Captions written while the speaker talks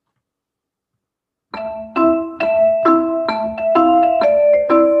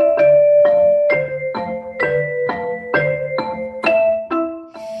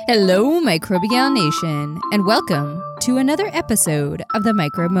Hello, Microbiology Nation, and welcome to another episode of the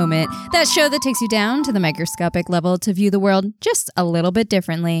Micro Moment, that show that takes you down to the microscopic level to view the world just a little bit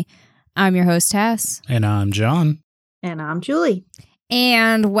differently. I'm your host, Tess. And I'm John. And I'm Julie.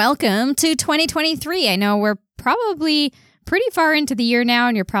 And welcome to 2023. I know we're probably pretty far into the year now,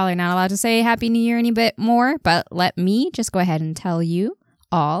 and you're probably not allowed to say Happy New Year any bit more, but let me just go ahead and tell you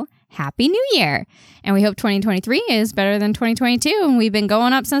all Happy New Year. And we hope 2023 is better than 2022, and we've been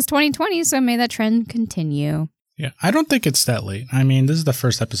going up since 2020, so may that trend continue. Yeah, I don't think it's that late. I mean, this is the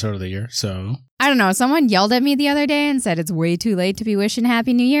first episode of the year, so... I don't know. Someone yelled at me the other day and said it's way too late to be wishing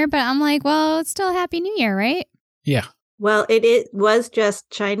Happy New Year, but I'm like, well, it's still Happy New Year, right? Yeah. Well, it was just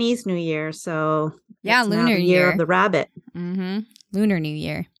Chinese New Year, so... Yeah, Lunar Year of the Rabbit. Mm-hmm. Lunar New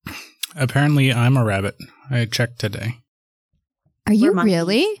Year. Apparently, I'm a rabbit. I checked today. Are you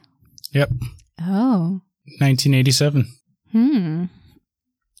really? Yep. Oh. 1987.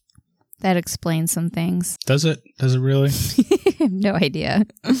 That explains some things. Does it? Does it really? I have no idea.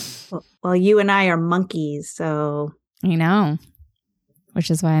 Well, you and I are monkeys, so... I know. Which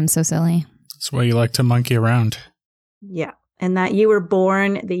is why I'm so silly. That's why you like to monkey around. Yeah. And that you were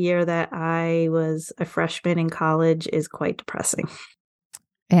born the year that I was a freshman in college is quite depressing.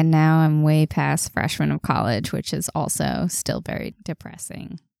 And now I'm way past freshman of college, which is also still very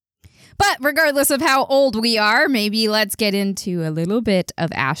depressing. But regardless of how old we are, maybe let's get into a little bit of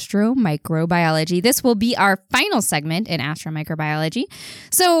Astro microbiology. This will be our final segment in Astro microbiology.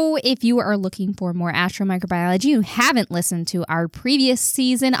 So if you are looking for more Astro microbiology, you haven't listened to our previous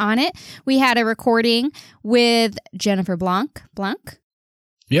season on it, we had a recording with Jennifer Blanc.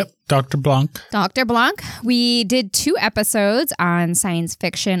 Yep, Dr. Blanc. Dr. Blanc. We did 2 episodes on science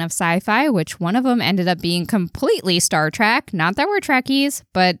fiction of sci-fi, which one of them ended up being completely Star Trek. Not that we're Trekkies,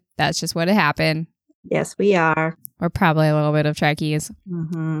 but that's just what happened. Yes, we are. We're probably a little bit of Trekkies.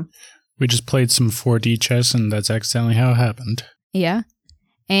 Mm-hmm. We just played some 4D chess, and that's accidentally how it happened. Yeah.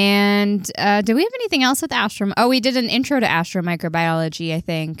 And do we have anything else with Astro? Oh, we did an intro to Astro microbiology, I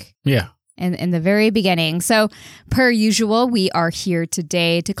think. Yeah. In the very beginning. So, per usual, we are here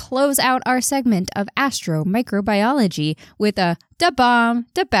today to close out our segment of Astro microbiology with a DaBOM,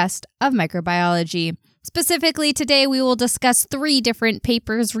 the best of microbiology. Specifically, today we will discuss 3 different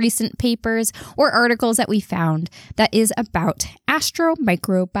papers, recent papers, or articles that we found that is about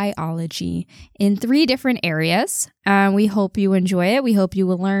astromicrobiology in 3 different areas. We hope you enjoy it. We hope you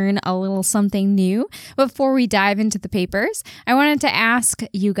will learn a little something new. Before we dive into the papers, I wanted to ask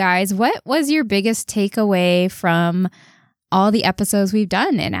you guys, what was your biggest takeaway from all the episodes we've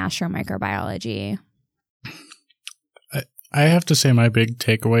done in astromicrobiology? I have to say my big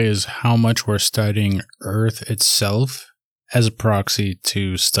takeaway is how much we're studying Earth itself as a proxy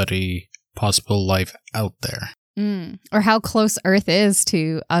to study possible life out there. Or how close Earth is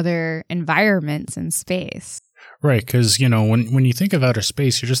to other environments in space. Right, because, you know, when you think of outer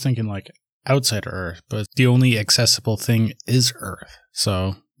space, you're just thinking like outside of Earth, but the only accessible thing is Earth.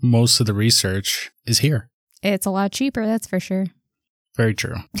 So most of the research is here. It's a lot cheaper, that's for sure. Very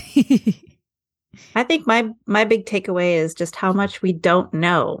true. I think my big takeaway is just how much we don't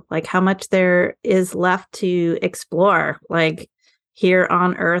know, like how much there is left to explore, like here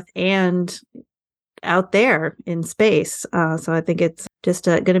on Earth and out there in space. So I think it's just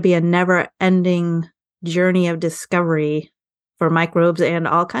going to be a never-ending journey of discovery for microbes and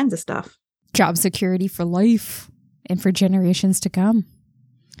all kinds of stuff. Job security for life and for generations to come.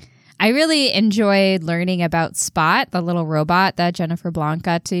 I really enjoyed learning about Spot, the little robot that Jennifer Blanc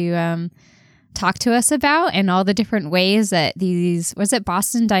got to talk to us about, and all the different ways that these, was it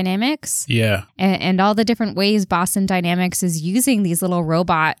Boston Dynamics? Yeah. And all the different ways Boston Dynamics is using these little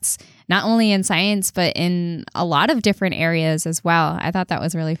robots, not only in science, but in a lot of different areas as well. I thought that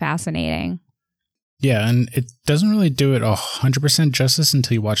was really fascinating. Yeah, and it doesn't really do it 100% justice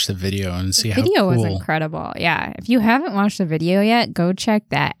until you watch the video and see how cool. The video was incredible. Yeah. If you haven't watched the video yet, go check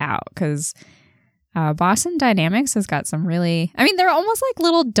that out, because Boston Dynamics has got some really... I mean, they're almost like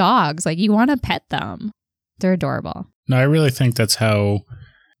little dogs. Like, you want to pet them. They're adorable. No, I really think that's how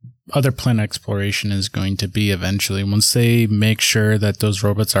other planet exploration is going to be eventually. Once they make sure that those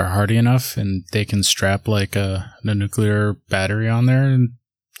robots are hardy enough and they can strap like a nuclear battery on there, and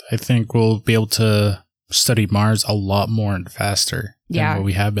I think we'll be able to study Mars a lot more and faster than what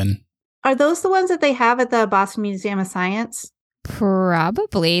we have been. Are those the ones that they have at the Boston Museum of Science?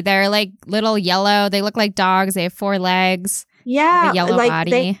 Probably. They're like little yellow. They look like dogs. They have 4 legs. Yeah. A yellow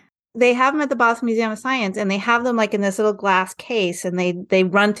body. They have them at the Boston Museum of Science, and they have them like in this little glass case, and they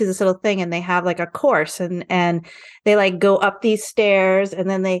run through this little thing, and they have like a course, and they like go up these stairs, and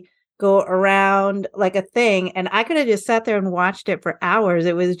then they go around like a thing. And I could have just sat there and watched it for hours.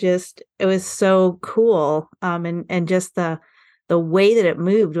 It was so cool. And just the way that it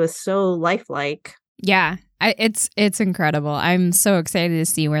moved was so lifelike. Yeah, it's incredible. I'm so excited to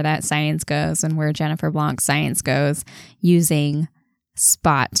see where that science goes and where Jennifer Blanc's science goes using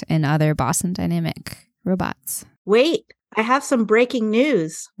Spot and other Boston Dynamic robots. Wait, I have some breaking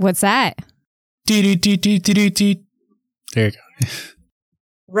news. What's that? There you go.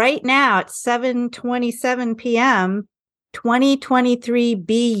 Right now at 7:27 p.m., 2023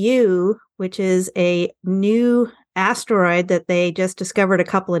 BU, which is a new asteroid that they just discovered a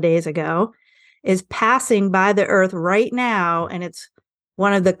couple of days ago, is passing by the Earth right now, and it's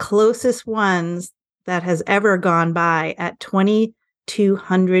one of the closest ones that has ever gone by at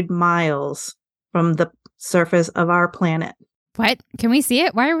 2,200 miles from the surface of our planet. What? Can we see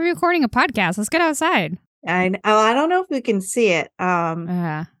it? Why are we recording a podcast? Let's get outside. I don't know if we can see it.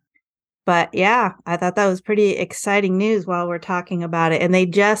 But yeah, I thought that was pretty exciting news while we're talking about it. And they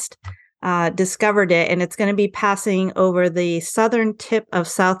just discovered it, and it's going to be passing over the southern tip of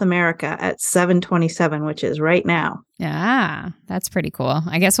South America at 7:27, which is right now. Yeah, that's pretty cool.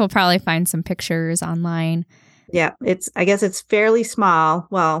 I guess we'll probably find some pictures online. Yeah, I guess it's fairly small.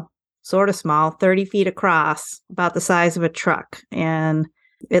 Well, sort of small, 30 feet across, about the size of a truck. And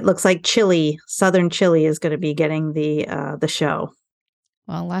it looks like southern Chile is going to be getting the show.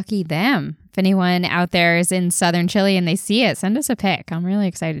 Well, lucky them. If anyone out there is in southern Chile and they see it, send us a pic. I'm really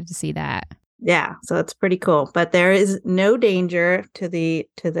excited to see that. Yeah, so it's pretty cool. But there is no danger to the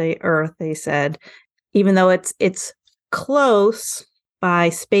Earth, they said. Even though it's close by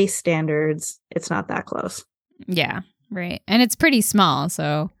space standards, it's not that close. Yeah, right. And it's pretty small,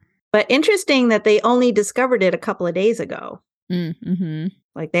 so. But interesting that they only discovered it a couple of days ago. Mm-hmm.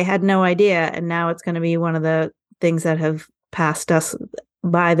 Like they had no idea, and now it's going to be one of the things that have passed us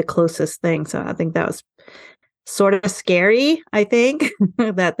by the closest thing. So I think that was sort of scary, I think,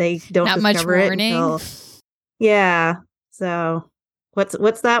 that they don't Not discover much it warning. until. Yeah. So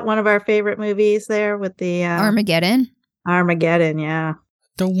what's that? One of our favorite movies there with the Armageddon. Armageddon, yeah.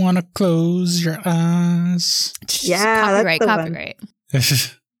 Don't want to close your eyes. Yeah, Copyright.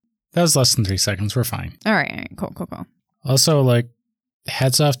 That was less than 3 seconds. We're fine. All right. Cool. Also,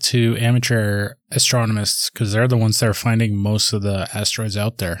 hats off to amateur astronomers, because they're the ones that are finding most of the asteroids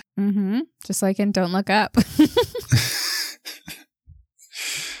out there. Mm-hmm. Just like in Don't Look Up.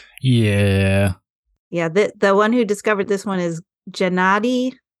 Yeah. Yeah, the one who discovered this one is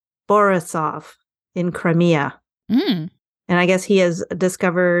Gennady Borisov in Crimea. Mm. And I guess he has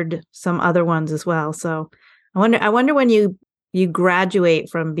discovered some other ones as well. So I wonder when you graduate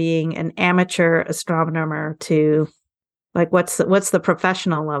from being an amateur astronomer to what's the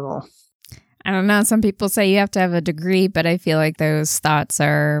professional level? I don't know. Some people say you have to have a degree, but I feel like those thoughts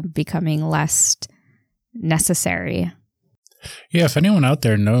are becoming less necessary. Yeah, if anyone out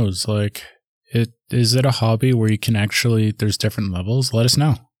there knows, is it a hobby where you can actually, there's different levels? Let us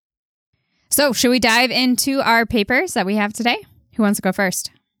know. So, should we dive into our papers that we have today? Who wants to go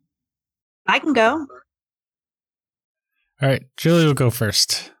first? I can go. All right, Julie will go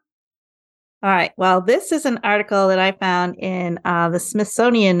first. All right. Well, this is an article that I found in the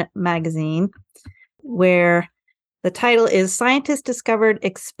Smithsonian magazine, where the title is "Scientists Discovered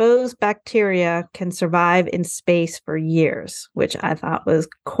Exposed Bacteria Can Survive in Space for Years," which I thought was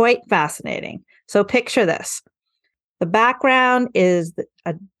quite fascinating. So picture this. The background is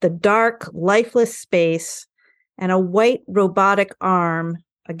the dark, lifeless space, and a white robotic arm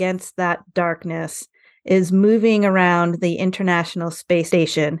against that darkness is moving around the International Space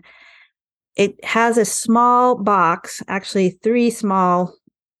Station. It has a small box, actually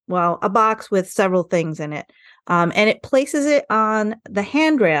a box with several things in it. And it places it on the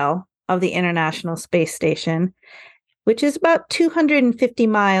handrail of the International Space Station, which is about 250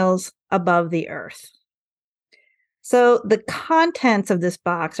 miles above the Earth. So the contents of this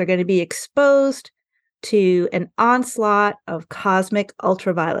box are going to be exposed to an onslaught of cosmic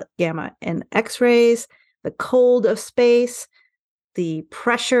ultraviolet, gamma, and X-rays, the cold of space, the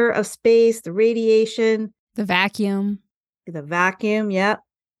pressure of space, the radiation. The vacuum. Yep.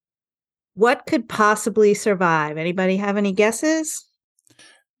 What could possibly survive? Anybody have any guesses?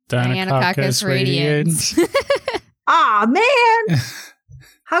 Deinococcus radians. Ah, man!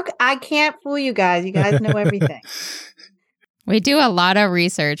 I can't fool you guys. You guys know everything. We do a lot of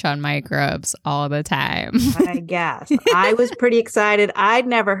research on microbes all the time. I guess. I was pretty excited. I'd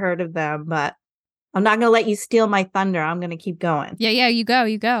never heard of them, but I'm not going to let you steal my thunder. I'm going to keep going. Yeah, you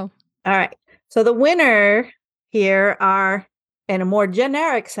go. All right. So the winner here are, in a more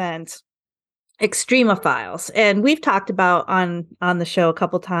generic sense, extremophiles. And we've talked about on the show a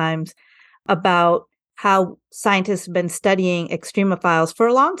couple times about how scientists have been studying extremophiles for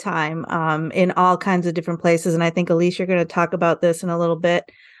a long time in all kinds of different places. And I think, Elise, you're going to talk about this in a little bit.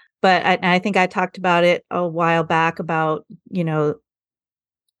 But I think I talked about it a while back about,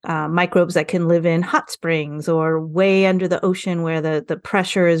 microbes that can live in hot springs or way under the ocean where the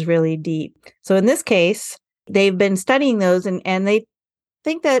pressure is really deep. So in this case, they've been studying those and they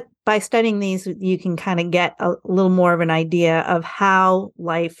think that by studying these, you can kind of get a little more of an idea of how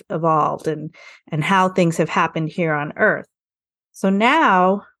life evolved and how things have happened here on Earth. So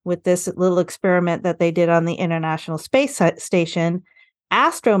now with this little experiment that they did on the International Space Station,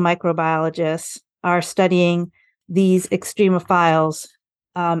 Astro microbiologists are studying these extremophiles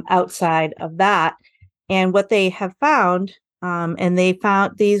outside of that. And what they have found, and they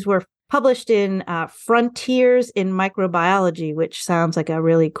found these were published in Frontiers in Microbiology, which sounds like a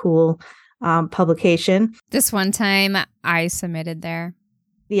really cool publication. This one time I submitted there.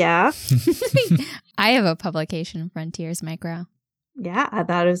 Yeah. I have a publication, Frontiers Micro. Yeah, I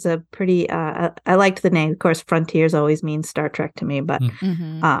thought it was a pretty, I liked the name. Of course, Frontiers always means Star Trek to me, but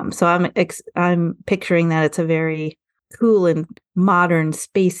so I'm picturing that it's a very cool and modern,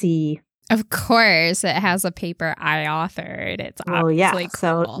 spacey. Of course, it has a paper I authored. It's obviously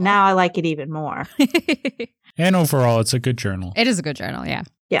cool. So now I like it even more. And overall, it's a good journal. It is a good journal, yeah.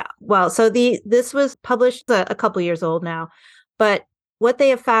 Yeah. Well, so this was published a couple years old now, but what they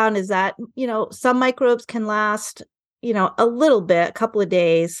have found is that, some microbes can last, a little bit, a couple of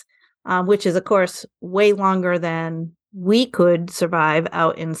days, which is, of course, way longer than we could survive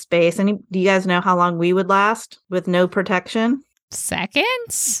out in space. Do you guys know how long we would last with no protection?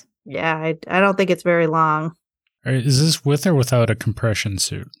 Seconds? Yeah, I don't think it's very long. Is this with or without a compression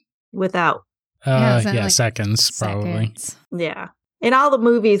suit? Without. Seconds, probably. Yeah. In all the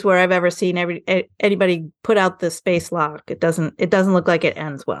movies where I've ever seen anybody put out the space lock, it doesn't look like it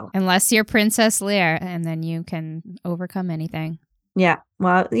ends well. Unless you're Princess Leia, and then you can overcome anything. Yeah.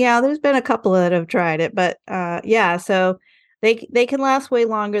 Well, yeah, there's been a couple that have tried it, but so they can last way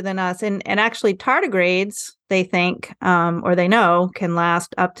longer than us. And actually tardigrades, they think, or they know, can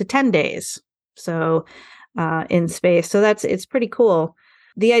last up to 10 days. So in space. So it's pretty cool.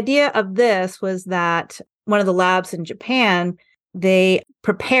 The idea of this was that one of the labs in Japan, they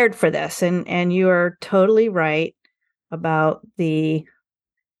prepared for this. And you are totally right about the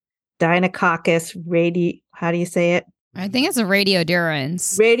Deinococcus how do you say it? I think it's a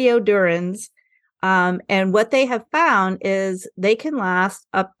radiodurans. Radiodurans. And what they have found is they can last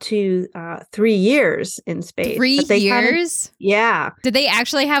up to 3 years in space. 3 years? Yeah. Did they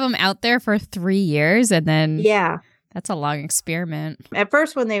actually have them out there for 3 years? And then... Yeah. That's a long experiment. At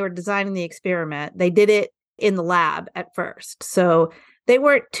first, when they were designing the experiment, they did it in the lab at first. So they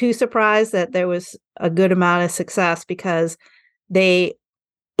weren't too surprised that there was a good amount of success because they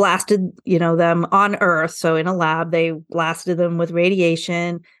blasted, them on Earth. So in a lab, they blasted them with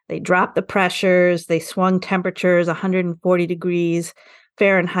radiation. They dropped the pressures. They swung temperatures 140 degrees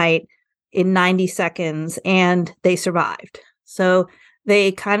Fahrenheit in 90 seconds, and they survived. So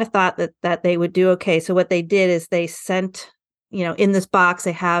they kind of thought that they would do okay. So what they did is they sent, in this box,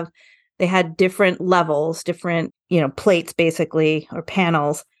 they had different levels, different, plates basically, or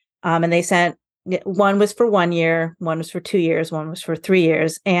panels. And they sent, one was for 1 year, one was for 2 years, one was for 3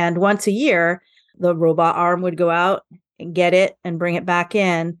 years. And once a year, the robot arm would go out and get it and bring it back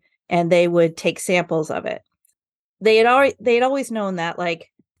in, and they would take samples of it. They'd always known that, like,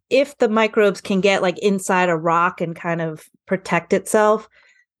 if the microbes can get like inside a rock and kind of protect itself,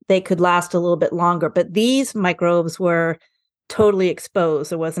 they could last a little bit longer. But these microbes were totally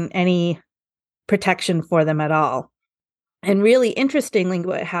exposed. There wasn't any protection for them at all. And really interestingly,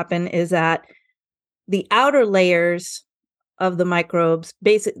 what happened is that the outer layers of the microbes,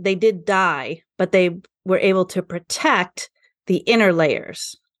 they did die, but they were able to protect the inner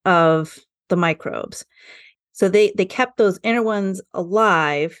layers of the microbes. So they kept those inner ones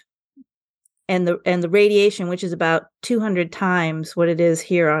alive, and the radiation, which is about 200 times what it is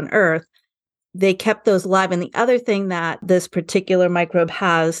here on Earth, they kept those alive. And the other thing that this particular microbe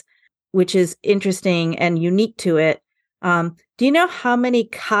has, which is interesting and unique to it, do you know how many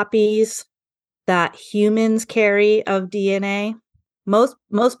copies that humans carry of DNA?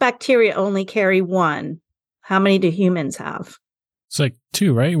 Most bacteria only carry one. How many do humans have? It's like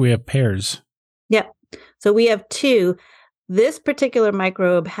 2, right? We have pairs. Yep. So we have 2. This particular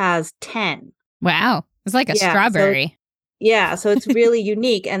microbe has 10. Wow. It's like a strawberry. So it's really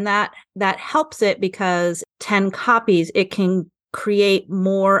unique. And that helps it because 10 copies, it can create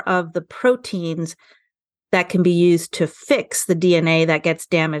more of the proteins that can be used to fix the DNA that gets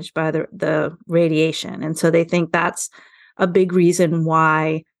damaged by the radiation. And so they think that's a big reason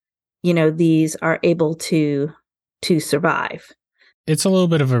why, these are able to survive. It's a little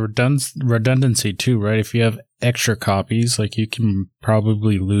bit of a redundancy too, right? If you have extra copies, like you can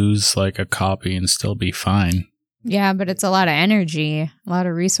probably lose like a copy and still be fine. Yeah, but it's a lot of energy, a lot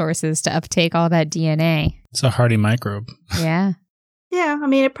of resources to uptake all that DNA. It's a hardy microbe. Yeah. Yeah, I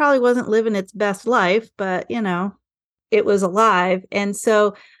mean, it probably wasn't living its best life, but, it was alive. And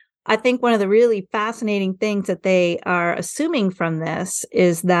so I think one of the really fascinating things that they are assuming from this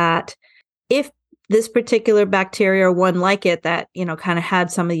is that if this particular bacteria or one like it that, kind of had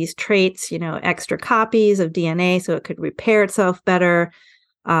some of these traits, extra copies of DNA so it could repair itself better,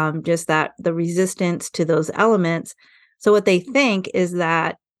 just that the resistance to those elements. So what they think is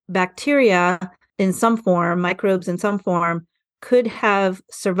that bacteria in some form, microbes in some form, could have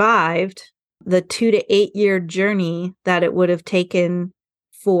survived the 2 to 8 year journey that it would have taken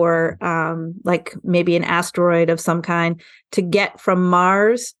for like maybe an asteroid of some kind to get from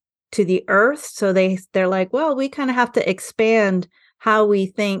Mars to the Earth. So they're like, well, we kind of have to expand how we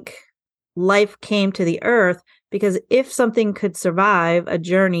think life came to the Earth, because if something could survive a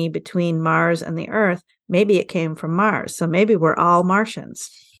journey between Mars and the Earth, maybe it came from Mars. So maybe we're all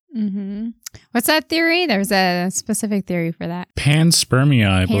Martians. Mm-hmm. What's that theory? There's a specific theory for that. Panspermia,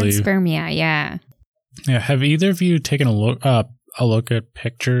 I believe. Panspermia, yeah. Yeah. Have either of you taken a look at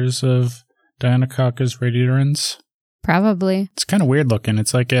pictures of Deinococcus radiodurans? Probably. It's kind of weird looking.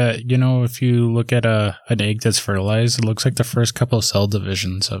 It's like if you look at an egg that's fertilized, it looks like the first couple of cell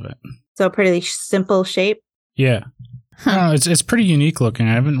divisions of it. So pretty simple shape. Yeah. Huh. I don't know, it's pretty unique looking.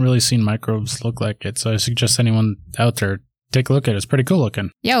 I haven't really seen microbes look like it, so I suggest anyone out there take a look at it. It's pretty cool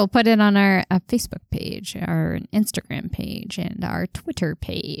looking. Yeah, we'll put it on our Facebook page, our Instagram page, and our Twitter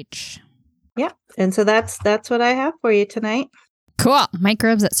page. Yeah. And so that's what I have for you tonight. Cool.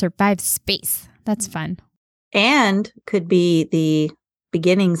 Microbes that survive space. That's fun. And could be the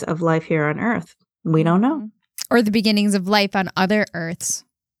beginnings of life here on Earth. We don't know. Or the beginnings of life on other Earths.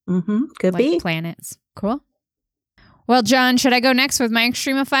 Mm-hmm. Could like be. Planets. Cool. Well, John, should I go next with my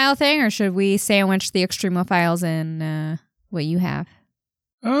extremophile thing, or should we sandwich the extremophiles in what you have?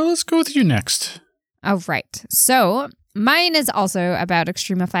 Let's go with you next. Oh, right. So mine is also about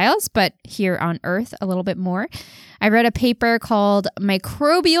extremophiles, but here on Earth a little bit more. I read a paper called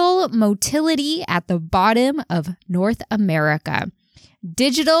Microbial Motility at the Bottom of North America.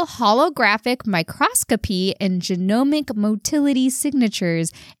 Digital holographic microscopy and genomic motility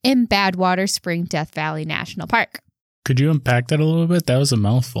signatures in Badwater Spring Death Valley National Park. Could you unpack that a little bit? That was a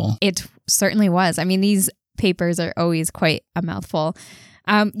mouthful. It certainly was. I mean, these papers are always quite a mouthful.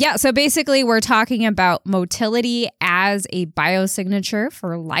 So basically we're talking about motility as a biosignature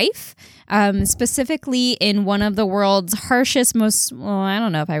for life, specifically in one of the world's harshest, I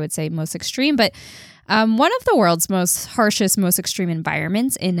don't know if I would say most extreme, but one of the world's harshest, most extreme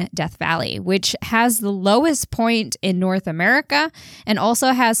environments in Death Valley, which has the lowest point in North America and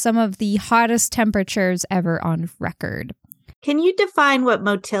also has some of the hottest temperatures ever on record. Can you define what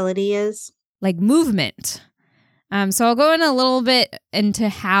motility is? Like movement. So I'll go in a little bit into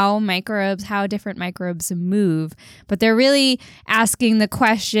how different microbes move, but they're really asking the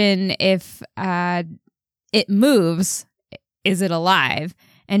question, if it moves, is it alive?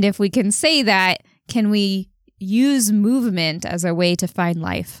 And if we can say that, can we use movement as a way to find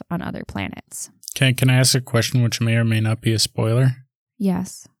life on other planets? Can I ask a question which may or may not be a spoiler?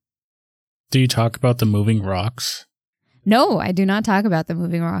 Yes. Do you talk about the moving rocks? No, I do not talk about the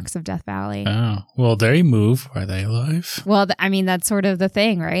moving rocks of Death Valley. Oh, well, they move. Are they alive? Well, that's sort of the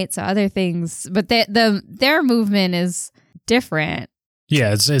thing, right? So other things, but their movement is different.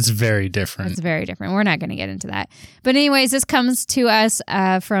 Yeah, it's very different. It's very different. We're not going to get into that. But anyways, this comes to us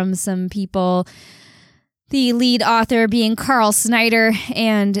from some people, the lead author being Carl Snyder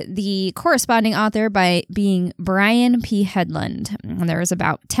and the corresponding author being Brian P. Headland. And there was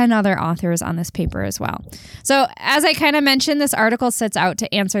about 10 other authors on this paper as well. So as I kind of mentioned, this article sets out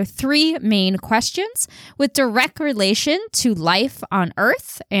to answer 3 main questions with direct relation to life on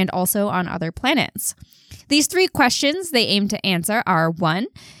Earth and also on other planets. These 3 questions they aim to answer are 1,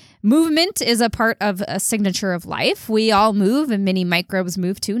 movement is a part of a signature of life. We all move and many microbes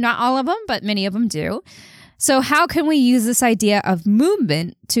move too. Not all of them, but many of them do. So how can we use this idea of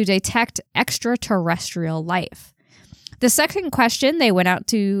movement to detect extraterrestrial life? The second question they went out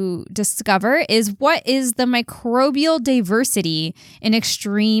to discover is, what is the microbial diversity in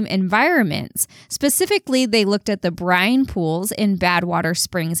extreme environments? Specifically, they looked at the brine pools in Badwater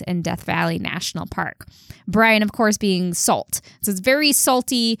Springs in Death Valley National Park. Brine, of course, being salt. So it's very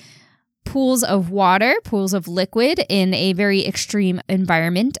salty pools of water, pools of liquid in a very extreme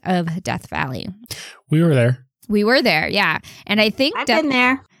environment of Death Valley. We were there. We were there, yeah. And I think I've been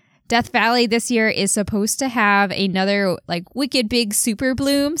there. Death Valley this year is supposed to have another like wicked big super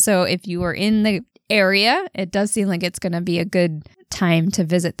bloom. So if you were in the area, it does seem like it's going to be a good time to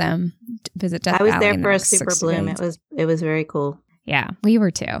visit them. Visit Death Valley. I was there for a super bloom. It was very cool. Yeah, we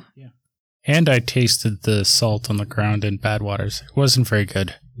were too. Yeah. And I tasted the salt on the ground in Badwaters. It wasn't very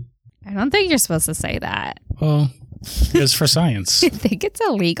good. I don't think you're supposed to say that. Well, it's for science. I think it's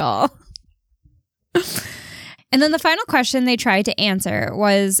illegal. And then the final question they tried to answer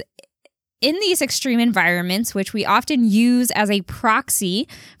was, in these extreme environments, which we often use as a proxy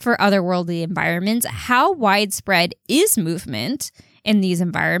for otherworldly environments, how widespread is movement in these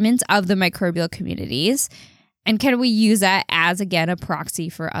environments of the microbial communities? And can we use that as, again, a proxy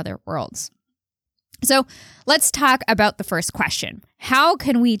for other worlds? So let's talk about the first question. How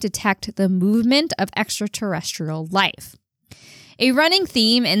can we detect the movement of extraterrestrial life? A running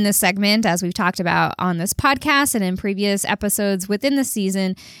theme in this segment, as we've talked about on this podcast and in previous episodes within the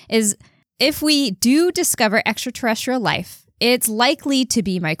season, is if we do discover extraterrestrial life, it's likely to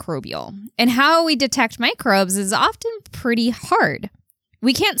be microbial. And how we detect microbes is often pretty hard.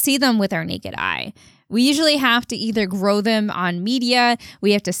 We can't see them with our naked eye. We usually have to either grow them on media,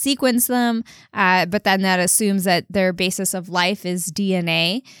 we have to sequence them, but then that assumes that their basis of life is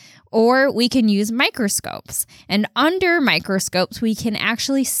DNA, or we can use microscopes. And under microscopes, we can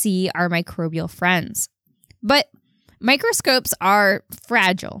actually see our microbial friends. But microscopes are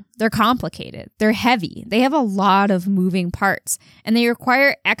fragile, they're complicated, they're heavy, they have a lot of moving parts, and they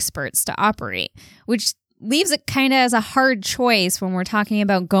require experts to operate, which leaves it kind of as a hard choice when we're talking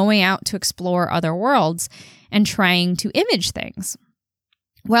about going out to explore other worlds and trying to image things.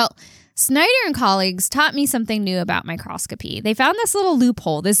 Well, Snyder and colleagues taught me something new about microscopy. They found this little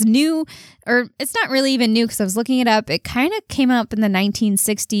loophole, this new, or it's not really even new because I was looking it up. It kind of came up in the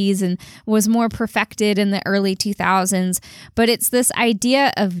 1960s and was more perfected in the early 2000s. But it's this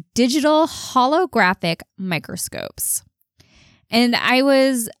idea of digital holographic microscopes. And I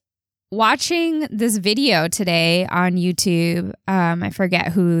was watching this video today on YouTube. I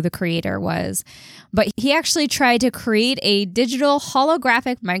forget who the creator was, but he actually tried to create a digital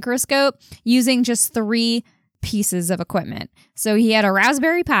holographic microscope using just 3 pieces of equipment. So he had a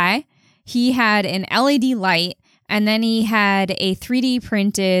Raspberry Pi, he had an LED light, and then he had a 3D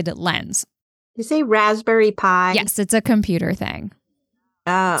printed lens. You say Raspberry Pi? Yes, it's a computer thing.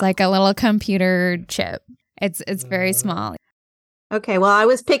 Oh. It's like a little computer chip. It's very small. Okay, well, I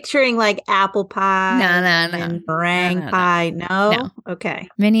was picturing like apple pie. No. And meringue pie. No? Okay.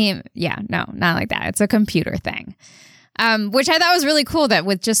 Not like that. It's a computer thing. Which I thought was really cool that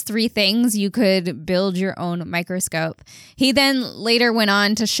with just 3 things, you could build your own microscope. He then later went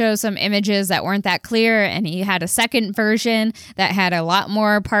on to show some images that weren't that clear, and he had a second version that had a lot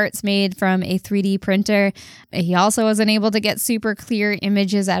more parts made from a 3D printer. He also wasn't able to get super clear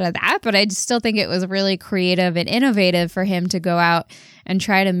images out of that, but I still think it was really creative and innovative for him to go out and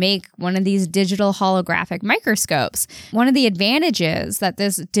try to make one of these digital holographic microscopes. One of the advantages that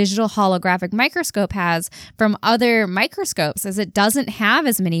this digital holographic microscope has from other microscopes is it doesn't have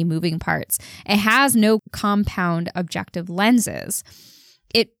as many moving parts. It has no compound objective lenses.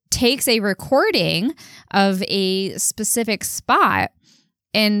 It takes a recording of a specific spot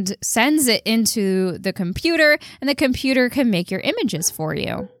and sends it into the computer, and the computer can make your images for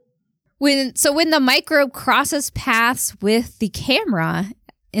you. When the microbe crosses paths with the camera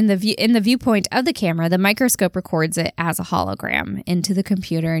in the viewpoint of the camera, the microscope records it as a hologram into the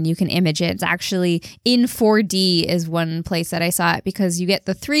computer, and you can image it. It's actually in 4D is one place that I saw it, because you get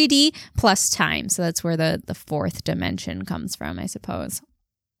the 3D plus time. So that's where the 4th dimension comes from, I suppose.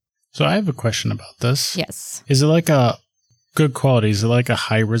 So I have a question about this. Yes. Is it like a good quality? Is it like a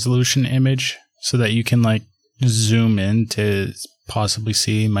high resolution image so that you can like zoom in to possibly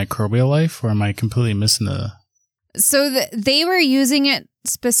see microbial life, or am I completely missing the... So they were using it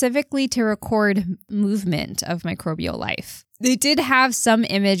specifically to record movement of microbial life. They did have some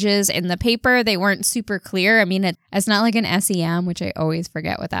images in the paper. They weren't super clear. I mean, it's not like an SEM, which I always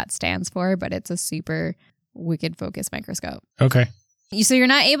forget what that stands for, but it's a super wicked focus microscope. Okay. So you're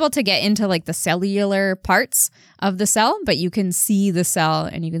not able to get into like the cellular parts of the cell, but you can see the cell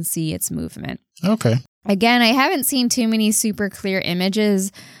and you can see its movement. Okay. Again, I haven't seen too many super clear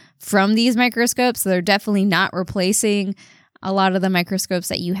images from these microscopes. So they're definitely not replacing a lot of the microscopes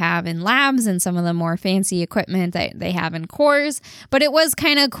that you have in labs and some of the more fancy equipment that they have in cores. But it was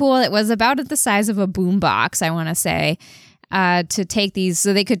kind of cool. It was about the size of a boombox, I want to say, to take these.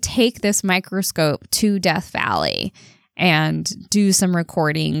 So they could take this microscope to Death Valley and do some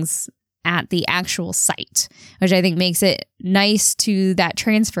recordings at the actual site, which I think makes it nice to that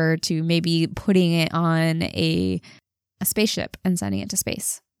transfer to maybe putting it on a spaceship and sending it to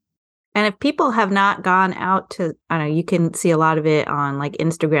space. And if people have not gone out to, I don't know, you can see a lot of it on like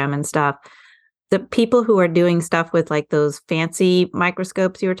Instagram and stuff. The people who are doing stuff with like those fancy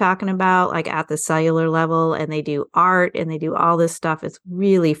microscopes you were talking about, like at the cellular level, and they do art and they do all this stuff. It's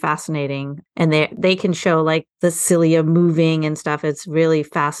really fascinating. And they can show like the cilia moving and stuff. It's really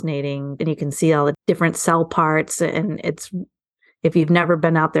fascinating. And you can see all the different cell parts. And it's, if you've never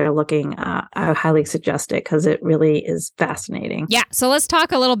been out there looking, I highly suggest it because it really is fascinating. Yeah. So let's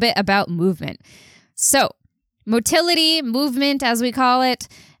talk a little bit about movement. So motility, movement, as we call it.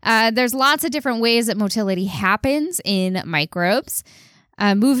 There's lots of different ways that motility happens in microbes.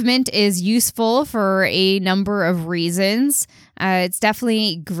 Movement is useful for a number of reasons. It's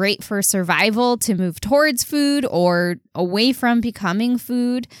definitely great for survival to move towards food or away from becoming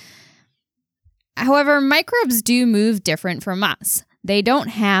food. However, microbes do move different from us. They don't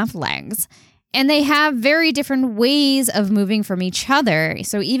have legs, and they have very different ways of moving from each other.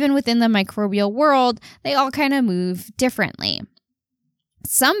 So even within the microbial world, they all kind of move differently.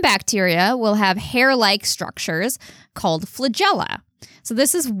 Some bacteria will have hair-like structures called flagella. So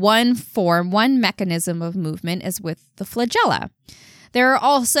this is one mechanism of movement is with the flagella. There are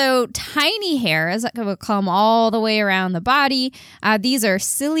also tiny hairs that will come all the way around the body. These are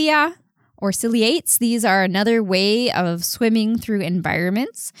cilia or ciliates. These are another way of swimming through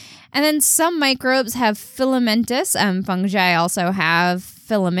environments. And then some microbes have filamentous. Fungi also have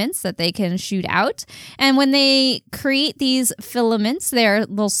filaments that they can shoot out. And when they create these filaments, they're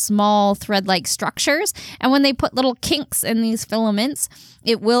little small thread-like structures. And when they put little kinks in these filaments,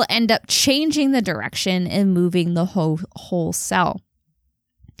 it will end up changing the direction and moving the whole cell.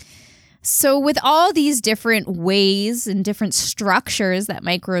 So with all these different ways and different structures that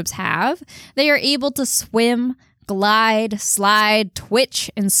microbes have, they are able to swim, glide, slide,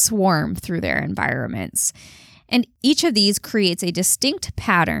 twitch, and swarm through their environments. And each of these creates a distinct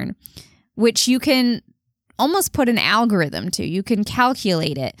pattern, which you can almost put an algorithm to. You can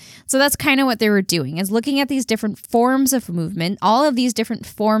calculate it. So that's kind of what they were doing, is looking at these different forms of movement. All of these different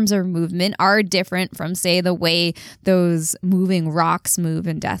forms of movement are different from, say, the way those moving rocks move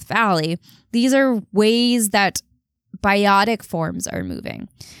in Death Valley. These are ways that biotic forms are moving.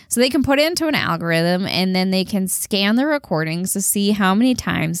 So they can put it into an algorithm, and then they can scan the recordings to see how many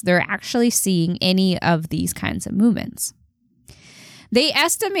times they're actually seeing any of these kinds of movements. They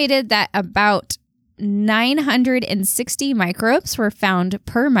estimated that about 960 microbes were found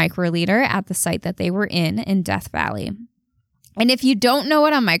per microliter at the site that they were in Death Valley. And if you don't know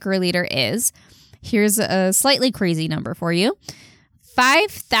what a microliter is, here's a slightly crazy number for you.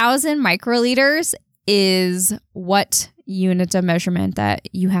 5,000 microliters is what unit of measurement that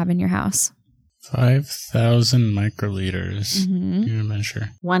you have in your house? 5,000 microliters. Mm-hmm. You measure.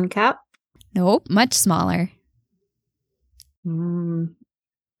 1 cup? Nope, much smaller.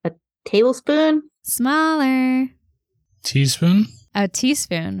 A tablespoon? Smaller. Teaspoon? A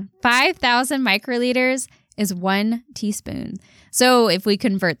teaspoon. 5,000 microliters is 1 teaspoon. So if we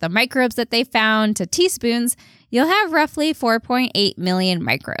convert the microbes that they found to teaspoons, you'll have roughly 4.8 million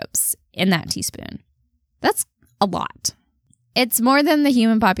microbes in that teaspoon. That's a lot. It's more than the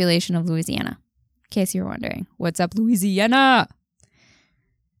human population of Louisiana, in case you were wondering. What's up, Louisiana?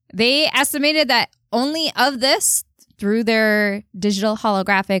 They estimated that only of this, through their digital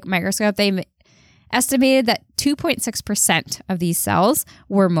holographic microscope, they estimated that 2.6% of these cells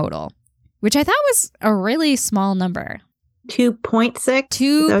were motile, which I thought was a really small number. 2.6?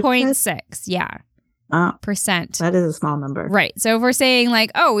 2.6, yeah. Percent. That is a small number. Right. So if we're saying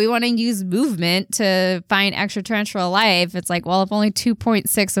like, oh, we want to use movement to find extraterrestrial life, it's like, well, if only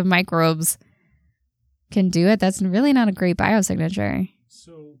 2.6 of microbes can do it, that's really not a great biosignature.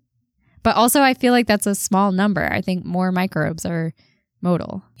 But also, I feel like that's a small number. I think more microbes are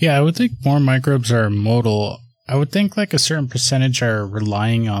motile. Yeah, I would think more microbes are motile. I would think like a certain percentage are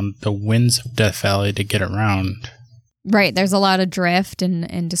relying on the winds of Death Valley to get around. Right. There's a lot of drift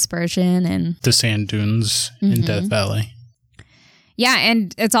and dispersion and the sand dunes in Death Valley. Yeah,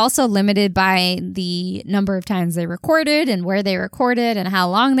 and it's also limited by the number of times they recorded and where they recorded and how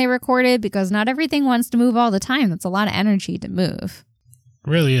long they recorded, because not everything wants to move all the time. That's a lot of energy to move.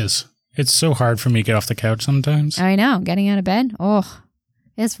 It really is. It's so hard for me to get off the couch sometimes. I know. Getting out of bed. Oh,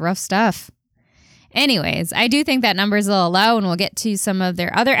 it's rough stuff. Anyways, I do think that number is a little low, and we'll get to some of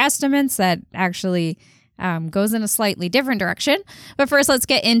their other estimates that actually goes in a slightly different direction. But first, let's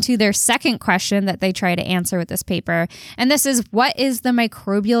get into their second question that they try to answer with this paper. And this is, what is the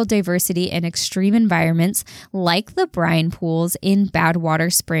microbial diversity in extreme environments like the brine pools in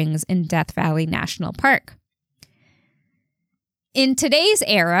Badwater Springs in Death Valley National Park? In today's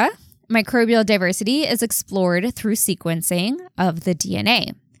era, microbial diversity is explored through sequencing of the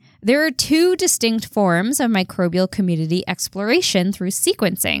DNA. There are two distinct forms of microbial community exploration through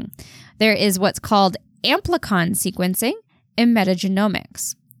sequencing. There is what's called amplicon sequencing and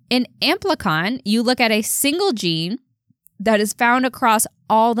metagenomics. In amplicon, you look at a single gene that is found across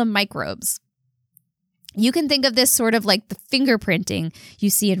all the microbes. You can think of this sort of like the fingerprinting you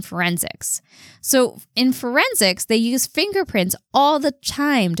see in forensics. So in forensics, they use fingerprints all the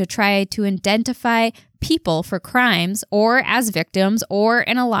time to try to identify people for crimes or as victims or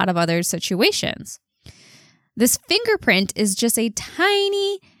in a lot of other situations. This fingerprint is just a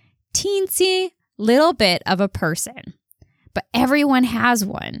tiny, teensy little bit of a person, but everyone has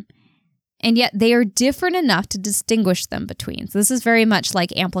one. And yet they are different enough to distinguish them between. So this is very much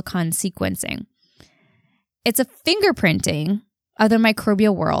like amplicon sequencing. It's a fingerprinting of the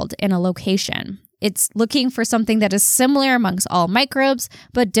microbial world in a location. It's looking for something that is similar amongst all microbes,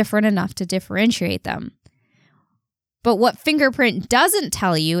 but different enough to differentiate them. But what fingerprint doesn't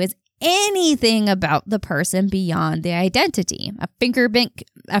tell you is anything about the person beyond the identity. A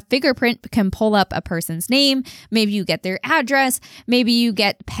fingerprint can pull up a person's name. Maybe you get their address. Maybe you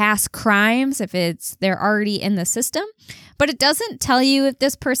get past crimes if they're already in the system. But it doesn't tell you if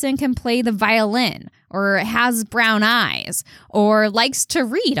this person can play the violin or has brown eyes or likes to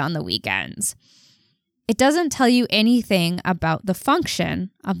read on the weekends. It doesn't tell you anything about the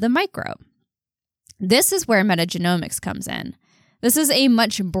function of the microbe. This is where metagenomics comes in. This is a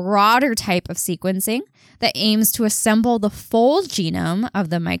much broader type of sequencing that aims to assemble the full genome of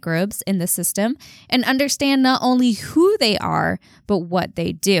the microbes in the system and understand not only who they are, but what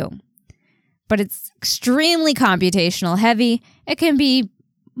they do. But it's extremely computational heavy. It can be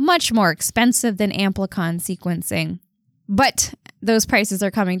much more expensive than amplicon sequencing. But those prices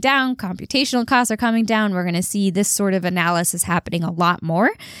are coming down. Computational costs are coming down. We're going to see this sort of analysis happening a lot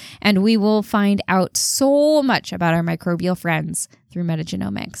more. And we will find out so much about our microbial friends through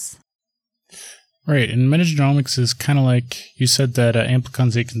metagenomics. Right. And metagenomics is kind of like, you said that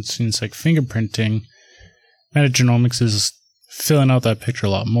amplicon sequencing is like fingerprinting. Metagenomics is filling out that picture a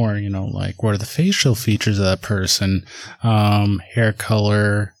lot more, like what are the facial features of that person, hair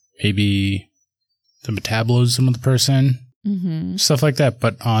color, maybe the metabolism of the person, stuff like that,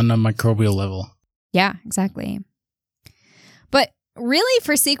 but on a microbial level. Yeah, exactly. But really,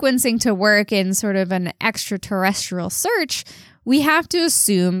 for sequencing to work in sort of an extraterrestrial search, we have to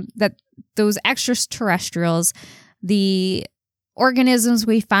assume that those extraterrestrials, the organisms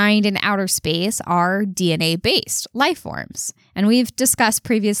we find in outer space, are DNA-based life forms. And we've discussed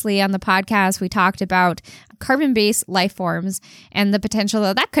previously on the podcast, we talked about carbon-based life forms and the potential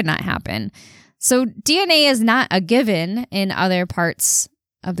that could not happen. So DNA is not a given in other parts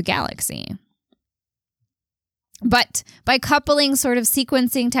of the galaxy. But by coupling sort of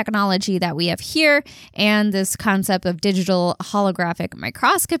sequencing technology that we have here and this concept of digital holographic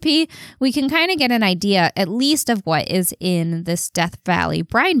microscopy, we can kind of get an idea at least of what is in this Death Valley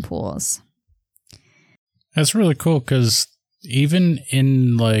brine pools. That's really cool because even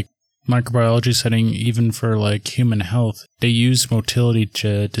in like microbiology setting, even for like human health, they use motility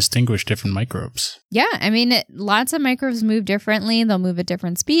to distinguish different microbes. Yeah, I mean, lots of microbes move differently. They'll move at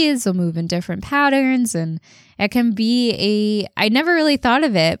different speeds. They'll move in different patterns. And it can be I never really thought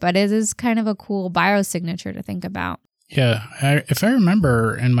of it, but it is kind of a cool biosignature to think about. Yeah, if I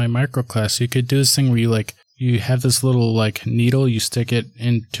remember in my micro class, you could do this thing where you have this little like needle, you stick it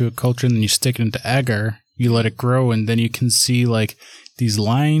into a culture and then you stick it into agar, you let it grow, and then you can see like these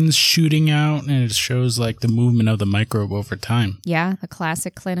lines shooting out, and it shows like the movement of the microbe over time. Yeah, the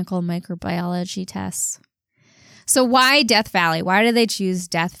classic clinical microbiology tests. So why Death Valley? Why do they choose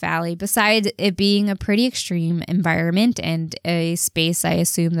Death Valley? Besides it being a pretty extreme environment and a space I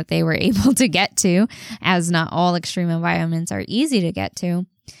assume that they were able to get to, as not all extreme environments are easy to get to.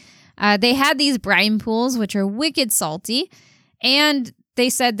 They had these brine pools, which are wicked salty, and they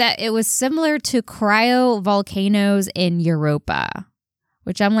said that it was similar to cryovolcanoes in Europa.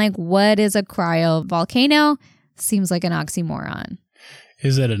 Which I'm like, what is a cryovolcano? Seems like an oxymoron.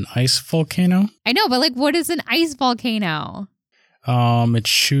 Is it an ice volcano? I know, but like, what is an ice volcano? It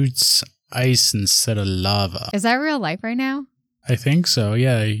shoots ice instead of lava. Is that real life right now? I think so,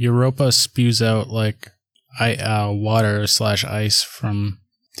 yeah. Europa spews out like water/ice from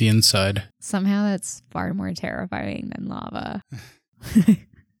the inside. Somehow that's far more terrifying than lava. I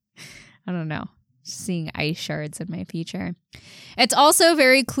don't know. seeing ice shards in my future. It's also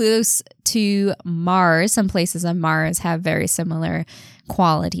very close to Mars. Some places on Mars have very similar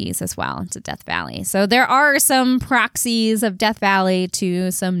qualities as well to Death Valley. So there are some proxies of Death Valley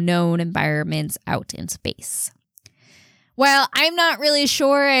to some known environments out in space. Well, I'm not really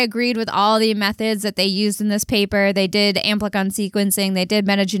sure I agreed with all the methods that they used in this paper. They did amplicon sequencing, they did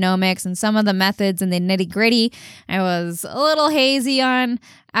metagenomics, and some of the methods and the nitty-gritty I was a little hazy on.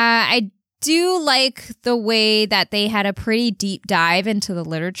 I do like the way that they had a pretty deep dive into the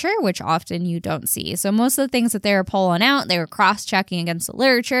literature, which often you don't see. So most of the things that they were pulling out, they were cross-checking against the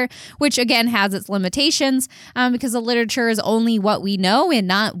literature, which again has its limitations because the literature is only what we know and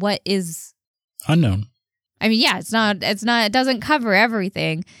not what is unknown. I mean, yeah, it doesn't cover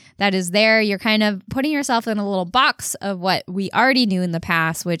everything that is there. You're kind of putting yourself in a little box of what we already knew in the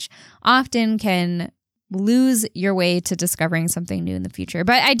past, which often can lose your way to discovering something new in the future.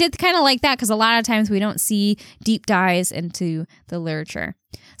 But I did kind of like that because a lot of times we don't see deep dives into the literature.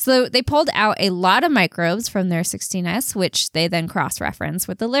 So they pulled out a lot of microbes from their 16S, which they then cross-referenced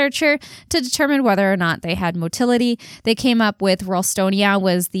with the literature to determine whether or not they had motility. They came up with Ralstonia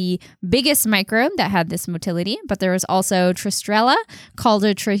was the biggest microbe that had this motility, but there was also Tristrella,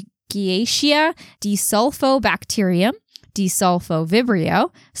 Caldotrichiaceae, Desulfobacterium,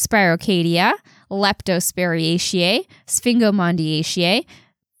 Desulfovibrio, Spirochadia, Leptospiraceae, Sphingomondiaceae,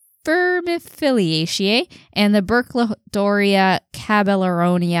 Vermifiliaceae, and the Burkholderia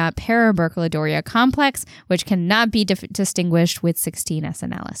Cabelleronia Paraburkholderia complex, which cannot be distinguished with 16S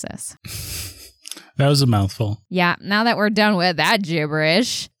analysis. That was a mouthful. Yeah, now that we're done with that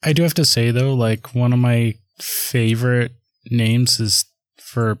gibberish. I do have to say, though, like one of my favorite names is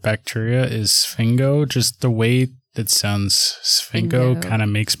for bacteria is Sphingo. Just the way that sounds Sphingo kind of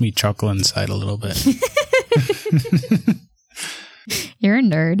makes me chuckle inside a little bit. You're a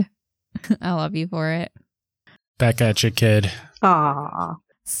nerd. I love you for it. Back at you, kid. Aww.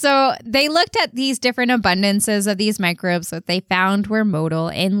 So they looked at these different abundances of these microbes that they found were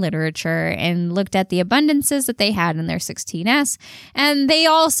motile in literature and looked at the abundances that they had in their 16S. And they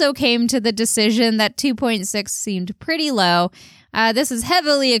also came to the decision that 2.6 seemed pretty low. This is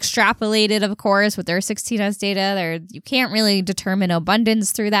heavily extrapolated, of course, with their 16S data. You can't really determine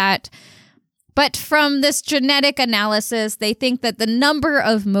abundance through that. But from this genetic analysis, they think that the number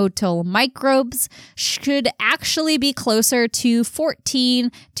of motile microbes should actually be closer to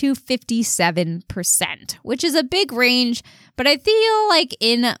 14 to 57%, which is a big range. But I feel like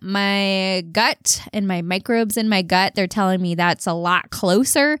in my gut and my microbes in my gut, they're telling me that's a lot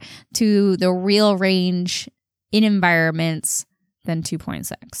closer to the real range in environments than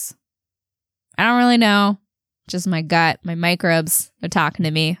 2.6. I don't really know. Just my gut, my microbes, they're talking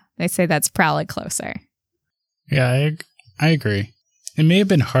to me. They say that's probably closer. Yeah, I agree. It may have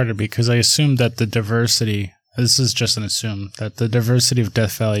been harder because I assumed that the diversity, this is just an assume, that the diversity of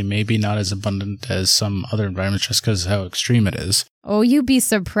Death Valley may be not as abundant as some other environments just because of how extreme it is. Oh, you'd be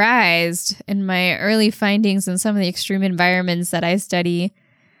surprised. In my early findings in some of the extreme environments that I study,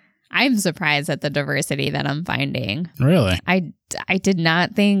 I'm surprised at the diversity that I'm finding. Really? I did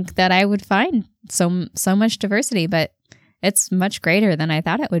not think that I would find so much diversity, but it's much greater than I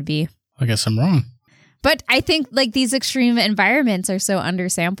thought it would be. I guess I'm wrong. But I think like these extreme environments are so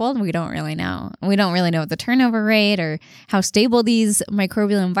undersampled, we don't really know. We don't really know the turnover rate or how stable these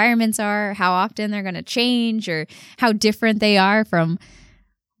microbial environments are, how often they're going to change, or how different they are from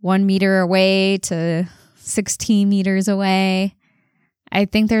 1 meter away to 16 meters away. I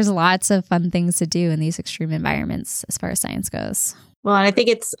think there's lots of fun things to do in these extreme environments as far as science goes. Well, and I think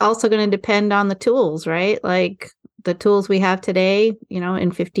it's also going to depend on the tools, right? Like the tools we have today,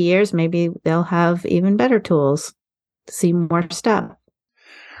 in 50 years, maybe they'll have even better tools to see more stuff.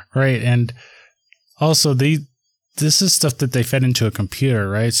 Right. And also this is stuff that they fed into a computer,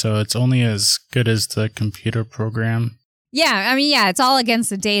 right? So it's only as good as the computer program. Yeah, I mean, yeah, it's all against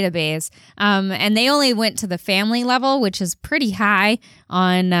the database. And they only went to the family level, which is pretty high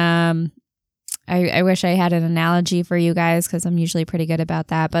on, I wish I had an analogy for you guys because I'm usually pretty good about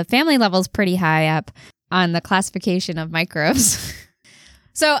that. But family level is pretty high up on the classification of microbes.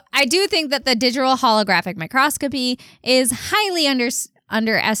 So I do think that the digital holographic microscopy is highly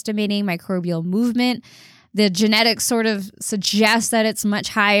underestimating microbial movement. The genetics sort of suggest that it's much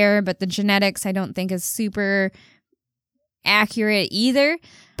higher, but the genetics I don't think is super accurate either.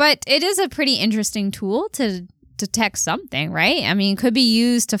 But it is a pretty interesting tool to detect something, right? I mean, it could be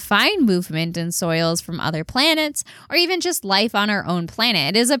used to find movement in soils from other planets or even just life on our own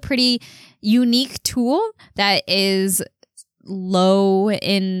planet. It is a pretty unique tool that is low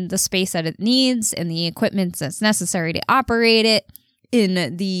in the space that it needs and the equipment that's necessary to operate it.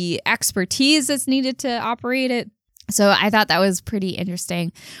 in the expertise that's needed to operate it. So I thought that was pretty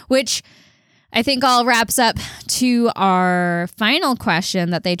interesting, which I think all wraps up to our final question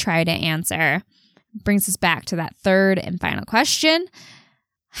that they try to answer. Brings us back to that third and final question.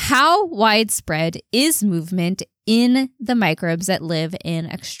 How widespread is movement in the microbes that live in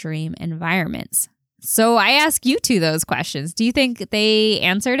extreme environments? So I ask you two those questions. Do you think they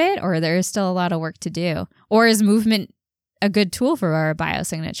answered it, or there's still a lot of work to do? Or is movement a good tool for our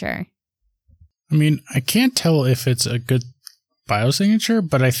biosignature? I mean, I can't tell if it's a good biosignature,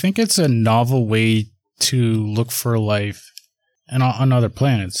 but I think it's a novel way to look for life and on other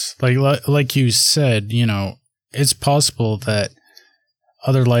planets. Like you said, you know, it's possible that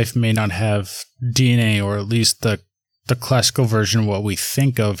other life may not have DNA, or at least the classical version of what we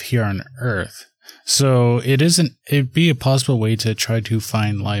think of here on Earth. So it'd be a possible way to try to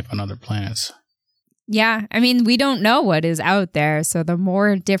find life on other planets. Yeah, I mean, we don't know what is out there. So the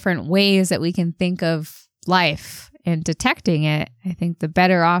more different ways that we can think of life and detecting it, I think the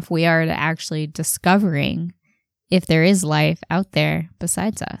better off we are to actually discovering if there is life out there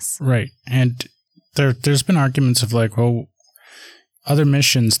besides us. Right. And there's been arguments of like, well, other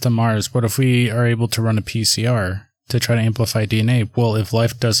missions to Mars, what if we are able to run a PCR to try to amplify DNA? Well, if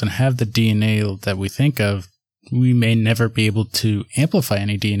life doesn't have the DNA that we think of, we may never be able to amplify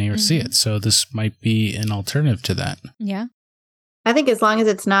any DNA or see it. So this might be an alternative to that. Yeah. I think as long as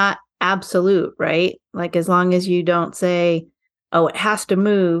it's not absolute, right? Like as long as you don't say, oh, it has to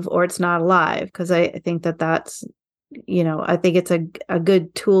move or it's not alive. Because I think that's, you know, I think it's a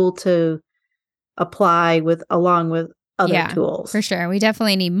good tool to apply along with other tools. For sure. We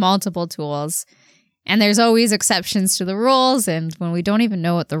definitely need multiple tools. And there's always exceptions to the rules. And when we don't even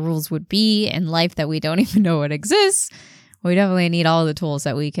know what the rules would be in life that we don't even know what exists, we definitely need all the tools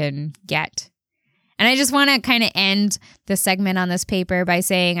that we can get. And I just want to kind of end the segment on this paper by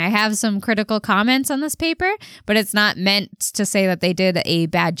saying I have some critical comments on this paper, but it's not meant to say that they did a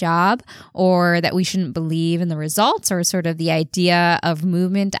bad job or that we shouldn't believe in the results or sort of the idea of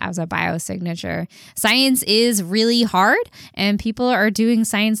movement as a biosignature. Science is really hard and people are doing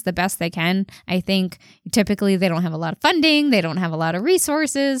science the best they can. I think typically they don't have a lot of funding, they don't have a lot of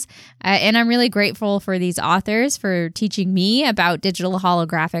resources, and I'm really grateful for these authors for teaching me about digital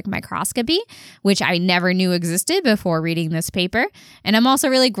holographic microscopy, which I never knew existed before reading this paper. And I'm also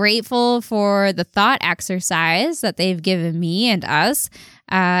really grateful for the thought exercise that they've given me and us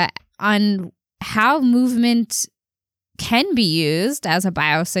on how movement can be used as a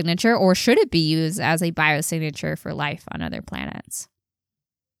biosignature, or should it be used as a biosignature for life on other planets.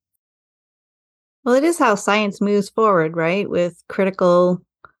 Well, it is how science moves forward, right? With critical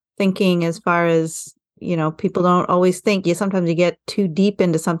thinking as far as, you know, people don't always think. Sometimes you get too deep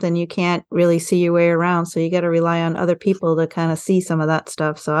into something, you can't really see your way around. So you got to rely on other people to kind of see some of that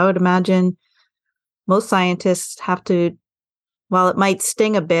stuff. So I would imagine most scientists have to, while it might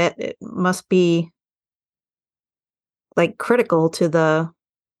sting a bit, it must be like critical to the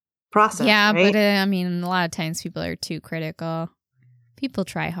process. Yeah, right? but I mean, a lot of times people are too critical. People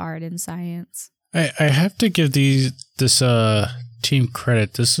try hard in science. I have to give this team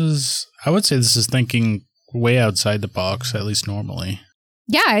credit. I would say this is thinking way outside the box, at least normally.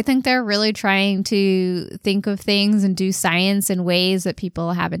 Yeah, I think they're really trying to think of things and do science in ways that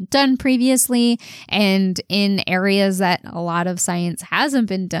people haven't done previously and in areas that a lot of science hasn't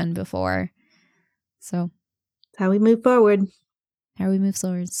been done before. So, how we move forward. How we move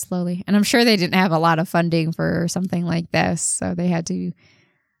forward slowly. And I'm sure they didn't have a lot of funding for something like this, so they had to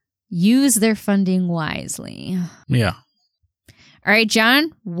use their funding wisely. Yeah. All right,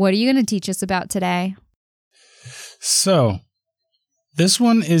 John, what are you going to teach us about today? So, this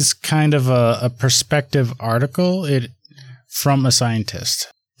one is kind of a perspective article from a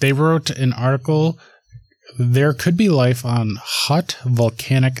scientist. They wrote an article, "There could be life on hot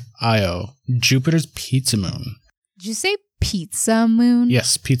volcanic Io, Jupiter's pizza moon." Did you say pizza moon?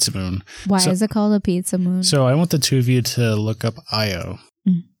 Yes, pizza moon. Why is it called a pizza moon? So I want the two of you to look up Io.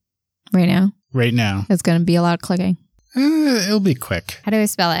 Right now? Right now. It's going to be a lot of clicking. It'll be quick. How do I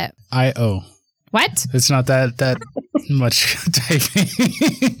spell it? I-O. What? It's not that much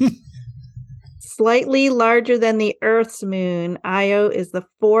typing. Slightly larger than the Earth's moon, Io is the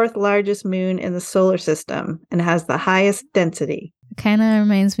fourth largest moon in the solar system and has the highest density. Kind of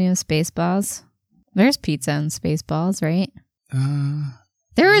reminds me of Spaceballs. There's pizza in Spaceballs, right?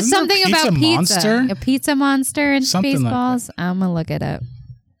 There was something about pizza. Monster? A pizza monster in Something Spaceballs. Like I'm going to look it up.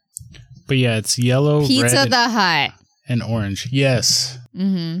 But yeah, it's yellow, Pizza red, the Hut. and orange. Yes.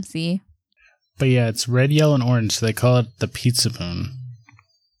 See? But yeah, it's red, yellow, and orange. So they call it the pizza moon.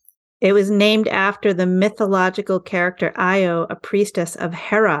 It was named after the mythological character Io, a priestess of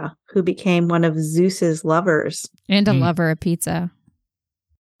Hera, who became one of Zeus's lovers. And a lover of pizza.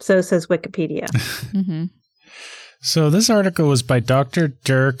 So says Wikipedia. Mm-hmm. So this article was by Dr.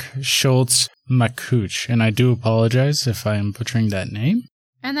 Dirk Schultz-Makuch, and I do apologize if I am butchering that name.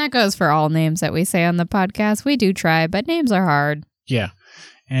 And that goes for all names that we say on the podcast. We do try, but names are hard. Yeah.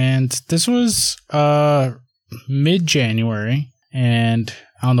 And this was mid-January, and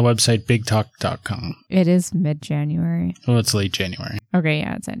on the website bigtalk.com. It is mid-January. Well, it's late January. Okay,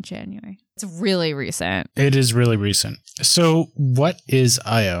 yeah, it's in January. It's really recent. It is really recent. So what is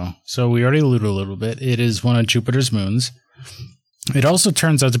Io? So we already alluded a little bit. It is one of Jupiter's moons. It also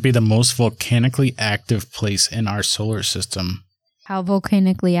turns out to be the most volcanically active place in our solar system. How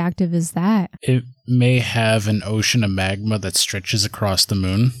volcanically active is that? It may have an ocean of magma that stretches across the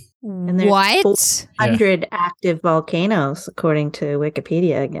moon. And there's What? 400 active volcanoes, according to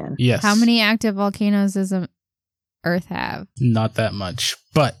Wikipedia again. Yes. How many active volcanoes does Earth have? Not that much.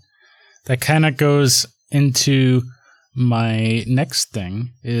 But that kind of goes into my next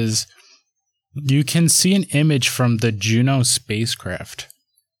thing is you can see an image from the Juno spacecraft.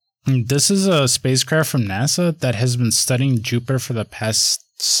 This is a spacecraft from NASA that has been studying Jupiter for the past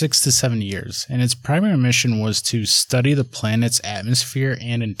 6 to 7 years, and its primary mission was to study the planet's atmosphere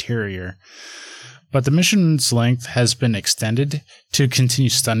and interior. But the mission's length has been extended to continue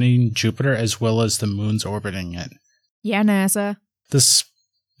studying Jupiter as well as the moons orbiting it. Yeah, NASA. The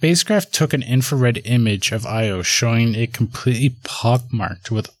spacecraft took an infrared image of Io showing it completely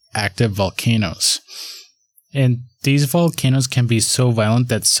pockmarked with active volcanoes. And these volcanoes can be so violent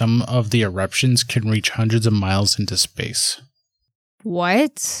that some of the eruptions can reach hundreds of miles into space.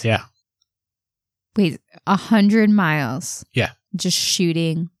 What? Yeah. Wait, 100 miles? Yeah. Just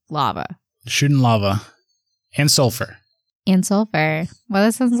shooting lava. Shooting lava and sulfur. And sulfur. Well,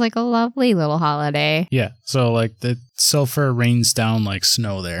 that sounds like a lovely little holiday. Yeah. So, like, the sulfur rains down like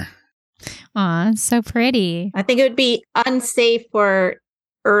snow there. Aw, so pretty. I think it would be unsafe for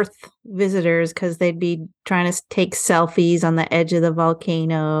Earth visitors because they'd be trying to take selfies on the edge of the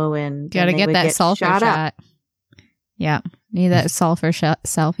volcano and Gotta get that sulfur shot. Yeah. Need that sulfur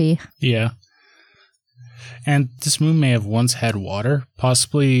selfie. Yeah. And this moon may have once had water,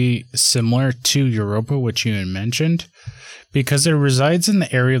 possibly similar to Europa, which you had mentioned, because it resides in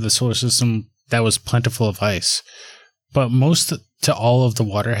the area of the solar system that was plentiful of ice. But most to all of the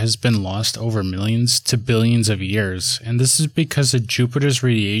water has been lost over millions to billions of years, and this is because of Jupiter's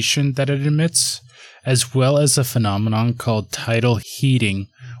radiation that it emits, as well as a phenomenon called tidal heating,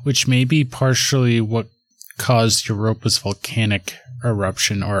 which may be partially what caused Europa's volcanic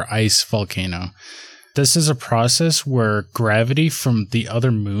eruption or ice volcano. This is a process where gravity from the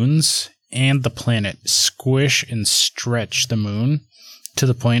other moons and the planet squish and stretch the moon to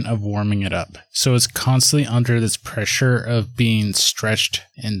the point of warming it up. So it's constantly under this pressure of being stretched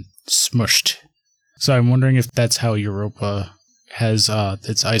and smushed. So I'm wondering if that's how Europa has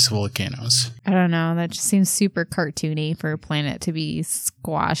its ice volcanoes. I don't know. That just seems super cartoony for a planet to be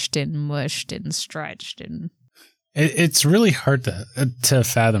squashed and mushed and stretched. And it's really hard to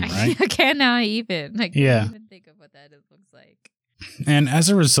fathom, right? I cannot even. I can't even think of what that looks like. And as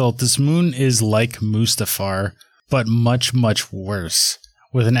a result, this moon is like Mustafar, but much, much worse,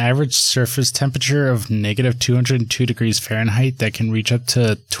 with an average surface temperature of negative 202 degrees Fahrenheit that can reach up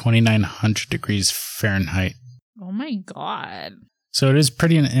to 2,900 degrees Fahrenheit. Oh my God. So it is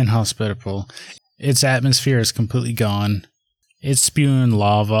pretty inhospitable. Its atmosphere is completely gone. It's spewing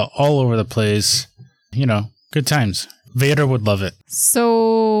lava all over the place. You know, good times. Vader would love it.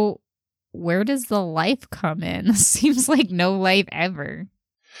 So where does the life come in? Seems like no life ever.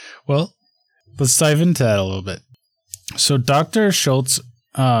 Well, let's dive into that a little bit. So Dr. Schultz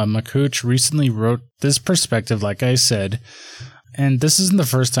Makuch recently wrote this perspective, like I said, and this isn't the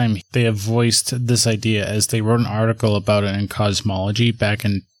first time they have voiced this idea, as they wrote an article about it in Cosmology back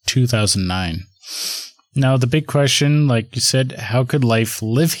in 2009. Now, the big question, like you said, how could life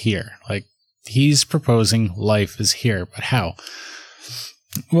live here? Like, he's proposing life is here, but how?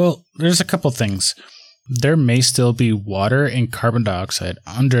 Well, there's a couple things. There may still be water and carbon dioxide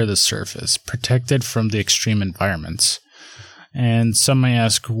under the surface, protected from the extreme environments. And some may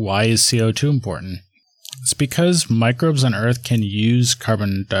ask, why is CO2 important? It's because microbes on Earth can use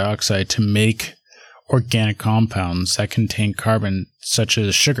carbon dioxide to make organic compounds that contain carbon, such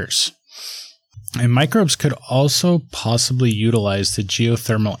as sugars. And microbes could also possibly utilize the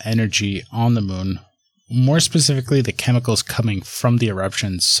geothermal energy on the moon, more specifically the chemicals coming from the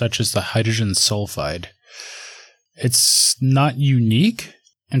eruptions, such as the hydrogen sulfide. It's not unique.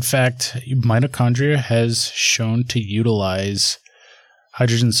 In fact, mitochondria has shown to utilize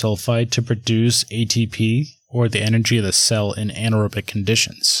hydrogen sulfide to produce ATP, or the energy of the cell, in anaerobic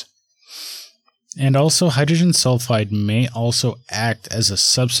conditions. And also, hydrogen sulfide may also act as a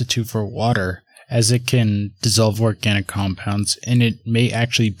substitute for water, as it can dissolve organic compounds, and it may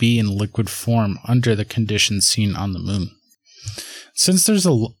actually be in liquid form under the conditions seen on the moon. Since there's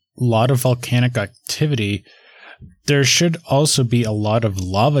a lot of volcanic activity, there should also be a lot of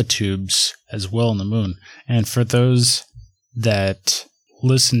lava tubes as well on the moon. And for those that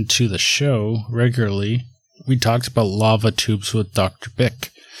listen to the show regularly, we talked about lava tubes with Dr. Bick.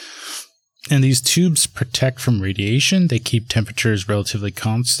 And these tubes protect from radiation, they keep temperatures relatively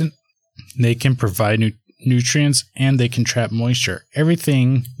constant, they can provide nutrients, and they can trap moisture.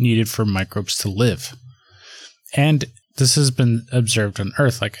 Everything needed for microbes to live. And this has been observed on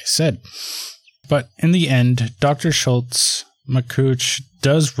Earth, like I said. But in the end, Dr. Schultz-McCouch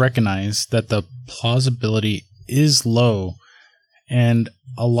does recognize that the plausibility is low, and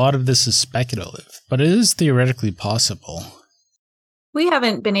a lot of this is speculative, but it is theoretically possible. We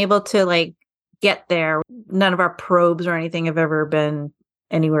haven't been able to get there. None of our probes or anything have ever been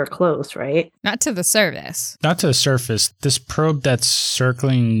anywhere close, right? Not to the surface. Not to the surface. This probe that's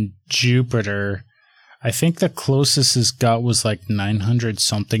circling Jupiter, I think the closest it's got was 900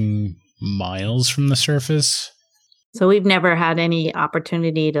 something miles from the surface. So we've never had any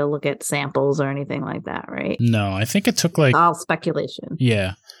opportunity to look at samples or anything like that, right? No, I think it took all speculation.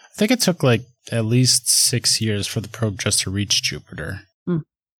 Yeah. I think it took at least 6 years for the probe just to reach Jupiter.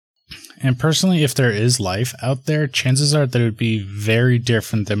 And personally, if there is life out there, chances are that it would be very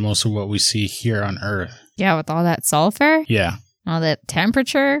different than most of what we see here on Earth. Yeah, with all that sulfur? Yeah. All that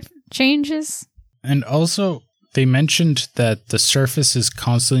temperature changes? And also, they mentioned that the surface is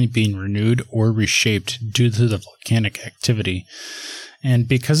constantly being renewed or reshaped due to the volcanic activity. And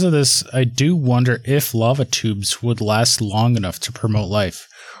because of this, I do wonder if lava tubes would last long enough to promote life,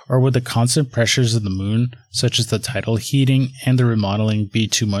 or would the constant pressures of the moon, such as the tidal heating and the remodeling, be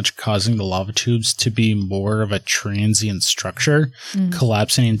too much, causing the lava tubes to be more of a transient structure,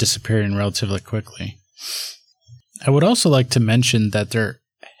 collapsing and disappearing relatively quickly. I would also like to mention that there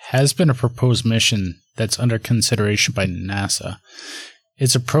has been a proposed mission that's under consideration by NASA.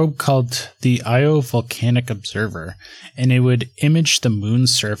 It's a probe called the Io Volcanic Observer, and it would image the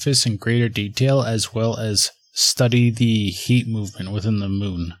moon's surface in greater detail as well as study the heat movement within the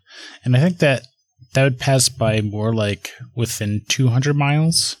moon. And I think that would pass by more within 200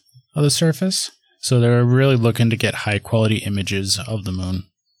 miles of the surface. So they're really looking to get high quality images of the moon.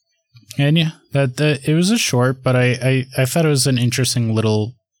 And yeah, that it was a short, but I thought it was an interesting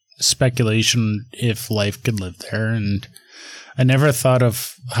little speculation if life could live there. And I never thought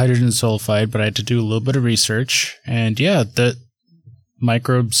of hydrogen sulfide, but I had to do a little bit of research. And yeah, the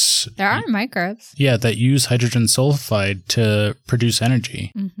microbes... There are microbes. Yeah, that use hydrogen sulfide to produce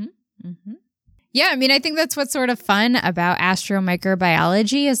energy. Mm-hmm. Mm-hmm. Yeah, I mean, I think that's what's sort of fun about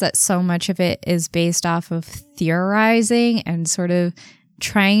astromicrobiology is that so much of it is based off of theorizing and sort of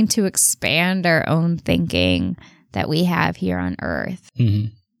trying to expand our own thinking that we have here on Earth.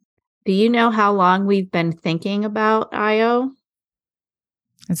 Mm-hmm. Do you know how long we've been thinking about Io?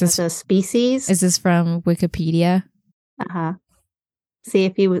 Is this as a species? Is this from Wikipedia? Uh-huh. See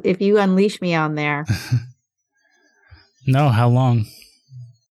if you unleash me on there. No, how long?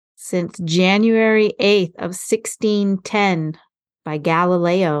 Since January 8th of 1610 by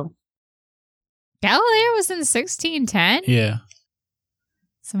Galileo. Galileo was in 1610? Yeah.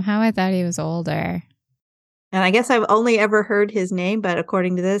 Somehow I thought he was older. And I guess I've only ever heard his name, but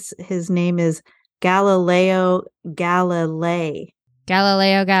according to this, his name is Galileo Galilei.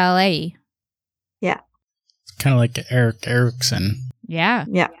 Galileo Galilei. Yeah. It's kind of like Eric Erickson. Yeah.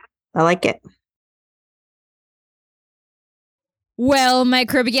 Yeah. I like it. Well,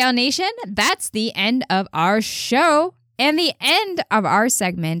 Microbial Nation, that's the end of our show and the end of our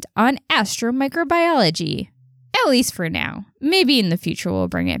segment on astromicrobiology. At least for now. Maybe in the future we'll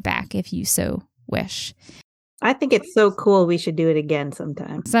bring it back if you so wish. I think it's so cool we should do it again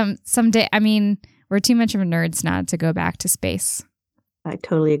sometime. Someday. I mean, we're too much of a nerd's nod to go back to space. I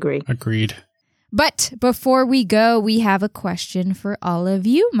totally agree. Agreed. But before we go, we have a question for all of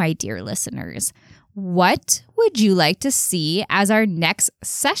you, my dear listeners. What would you like to see as our next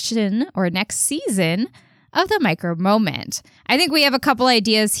session or next season of the Micro Moment? I think we have a couple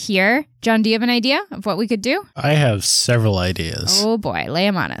ideas here. John, do you have an idea of what we could do? I have several ideas. Oh boy, lay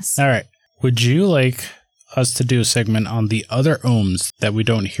them on us. All right. Would you like us to do a segment on the other ohms that we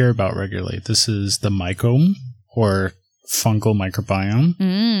don't hear about regularly? This is the mycome, or fungal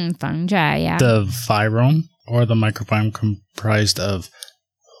microbiome. Fungi, yeah. The virome, or the microbiome comprised of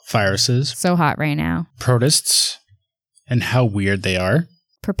viruses. So hot right now. Protists, and how weird they are.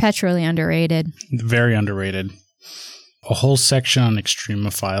 Perpetually underrated. Very underrated. A whole section on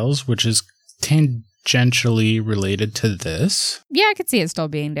extremophiles, which is tangentially related to this. Yeah, I could see it still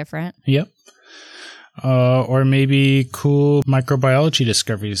being different. Yep. Or maybe cool microbiology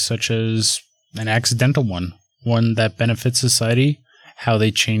discoveries, such as an accidental one that benefits society, how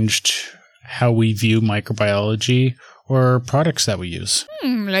they changed how we view microbiology, or products that we use.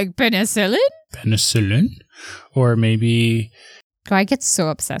 Like penicillin? Penicillin? Or maybe... Oh, I get so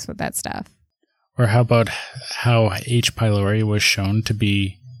obsessed with that stuff. Or how about how H. pylori was shown to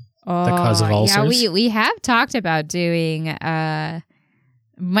be the cause of ulcers? Yeah, we have talked about doing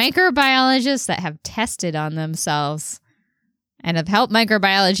microbiologists that have tested on themselves and have helped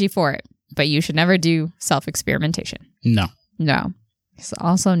microbiology for it. But you should never do self-experimentation. No. So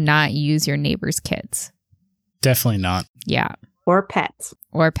also not use your neighbor's kids. Definitely not. Yeah. Or pets,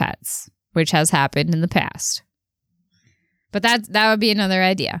 which has happened in the past. But that would be another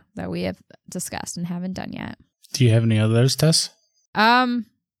idea that we have discussed and haven't done yet. Do you have any others, Tess? My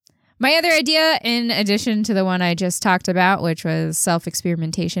other idea, in addition to the one I just talked about, which was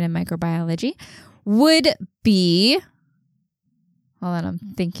self-experimentation in microbiology, would be... Hold on, I'm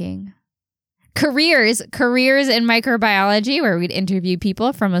thinking. Careers in microbiology, where we'd interview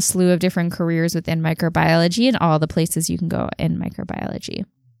people from a slew of different careers within microbiology and all the places you can go in microbiology.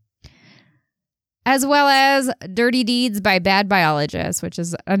 As well as dirty deeds by bad biologists, which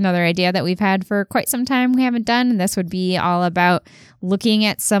is another idea that we've had for quite some time we haven't done. And this would be all about looking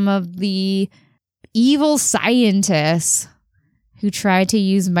at some of the evil scientists who try to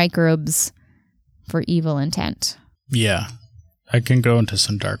use microbes for evil intent. Yeah. I can go into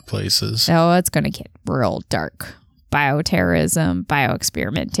some dark places. Oh, it's going to get real dark. Bioterrorism,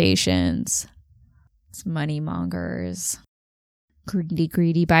 bioexperimentations, it's money mongers,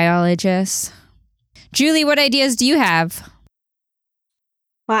 greedy biologists. Julie, what ideas do you have?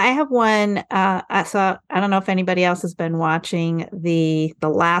 Well, I have one. I don't know if anybody else has been watching The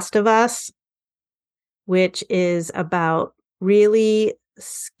Last of Us, which is about really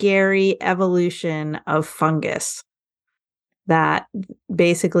scary evolution of fungus. That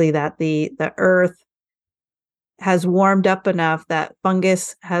basically that the earth has warmed up enough that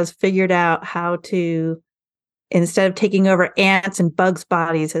fungus has figured out how to, instead of taking over ants and bugs'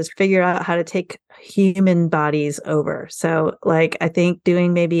 bodies, has figured out how to take human bodies over. So, like, I think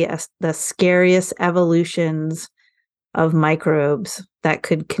doing maybe the scariest evolutions of microbes that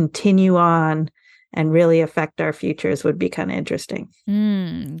could continue on and really affect our futures would be kind of interesting.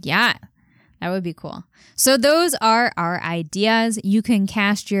 Yeah, that would be cool. So those are our ideas. You can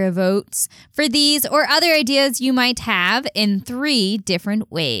cast your votes for these or other ideas you might have in 3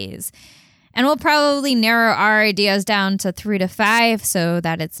 different ways. And we'll probably narrow our ideas down to 3 to 5 so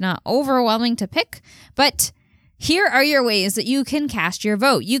that it's not overwhelming to pick. But here are your ways that you can cast your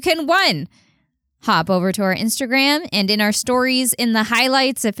vote. You can, 1, hop over to our Instagram, and in our stories, in the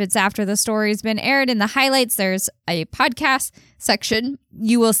highlights, if it's after the story's been aired, in the highlights, there's a podcast section.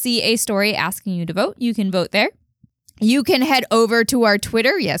 You will see a story asking you to vote. You can vote there. You can head over to our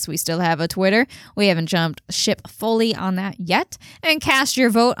Twitter. Yes, we still have a Twitter. We haven't jumped ship fully on that yet. And cast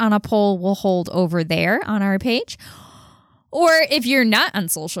your vote on a poll we'll hold over there on our page. Or if you're not on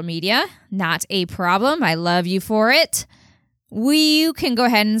social media, not a problem. I love you for it. You can go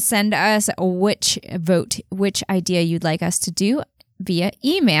ahead and send us which idea you'd like us to do via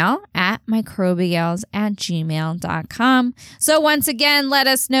email at microbials@gmail.com. So once again, let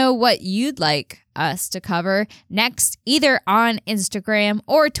us know what you'd like us to cover next, either on Instagram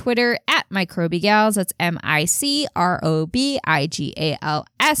or Twitter at microbials. That's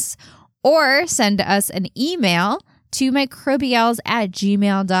MICROBIGALS. Or send us an email to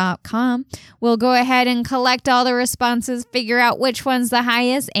microbials@gmail.com. We'll go ahead and collect all the responses, figure out which one's the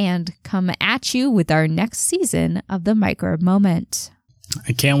highest, and come at you with our next season of the Microbe Moment.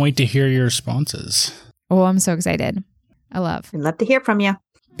 I can't wait to hear your responses. Oh, I'm so excited. I'd love to hear from you.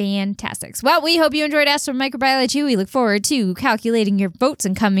 Fantastic. Well, we hope you enjoyed Astro Microbiology. We look forward to calculating your votes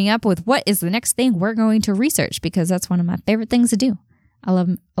and coming up with what is the next thing we're going to research, because that's one of my favorite things to do. I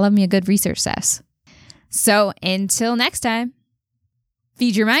love me a good research sess. So until next time,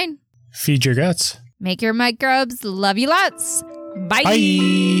 feed your mind. Feed your guts. Make your microbes love you lots. Bye.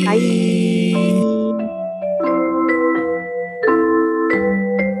 Bye. Bye.